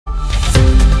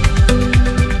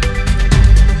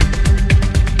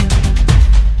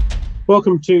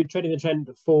Welcome to Trading the Trend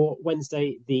for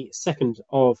Wednesday, the 2nd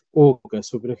of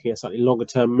August. We'll be looking at a slightly longer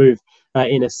term move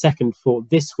in a second for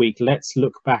this week. Let's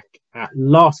look back at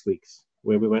last week's,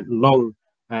 where we went long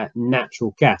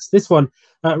natural gas. This one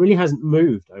really hasn't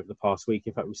moved over the past week.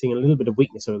 In fact, we're seeing a little bit of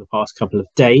weakness over the past couple of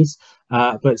days,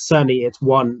 but certainly it's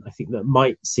one I think that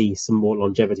might see some more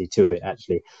longevity to it,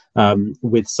 actually,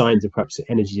 with signs of perhaps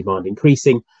energy demand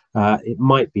increasing. It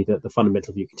might be that the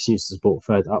fundamental view continues to support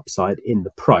further upside in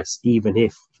the price, even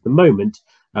if for the moment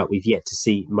we've yet to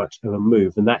see much of a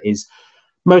move, and that is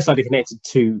most likely connected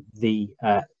to the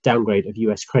downgrade of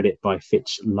US credit by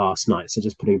Fitch last night. So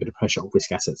just putting a bit of pressure on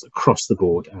risk assets across the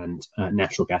board, and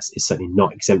natural gas is certainly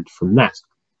not exempt from that.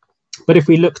 But if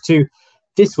we look to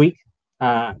this week,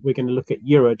 we're going to look at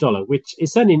euro dollar, which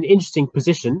is certainly an interesting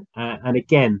position. And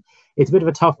again, it's a bit of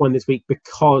a tough one this week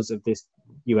because of this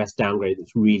US downgrade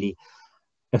that's really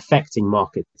affecting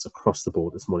markets across the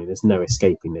board this morning. There's no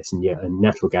escaping this, and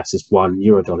natural gas is one,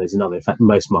 euro dollar is another. In fact,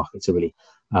 most markets are really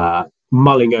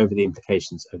mulling over the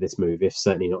implications of this move, if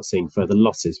certainly not seeing further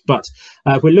losses. But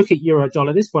if we look at euro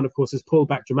dollar, this one of course has pulled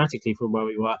back dramatically from where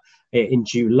we were in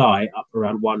July, up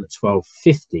around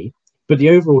 112.50. But the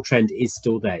overall trend is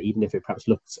still there, even if it perhaps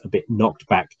looks a bit knocked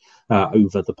back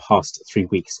over the past 3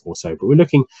 weeks or so. But we're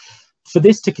looking for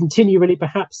this to continue, really,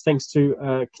 perhaps thanks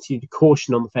to continued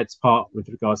caution on the Fed's part with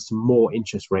regards to more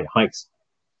interest rate hikes.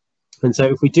 And so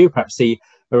if we do perhaps see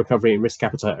a recovery in risk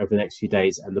appetite over the next few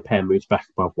days and the pair moves back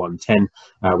above 110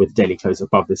 with the daily close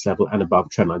above this level and above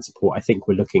trendline support, I think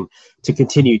we're looking to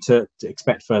continue to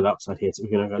expect further upside here. So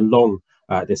we're going to go long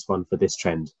this one for this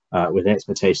trend with an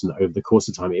expectation that over the course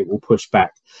of time it will push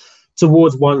back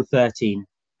towards 113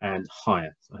 and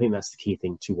higher. I think that's the key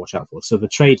thing to watch out for. So the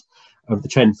trade of the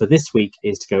trend for this week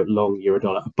is to go long euro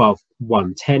dollar above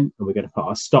 110, and we're going to put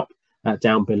our stop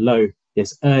down below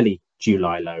this early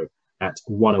July low at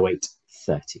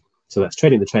 108.30. So that's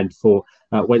trading the trend for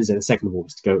Wednesday, the 2nd of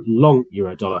August, to go long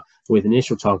euro dollar with an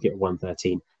initial target of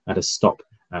 113 at a stop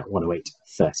at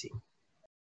 108.30.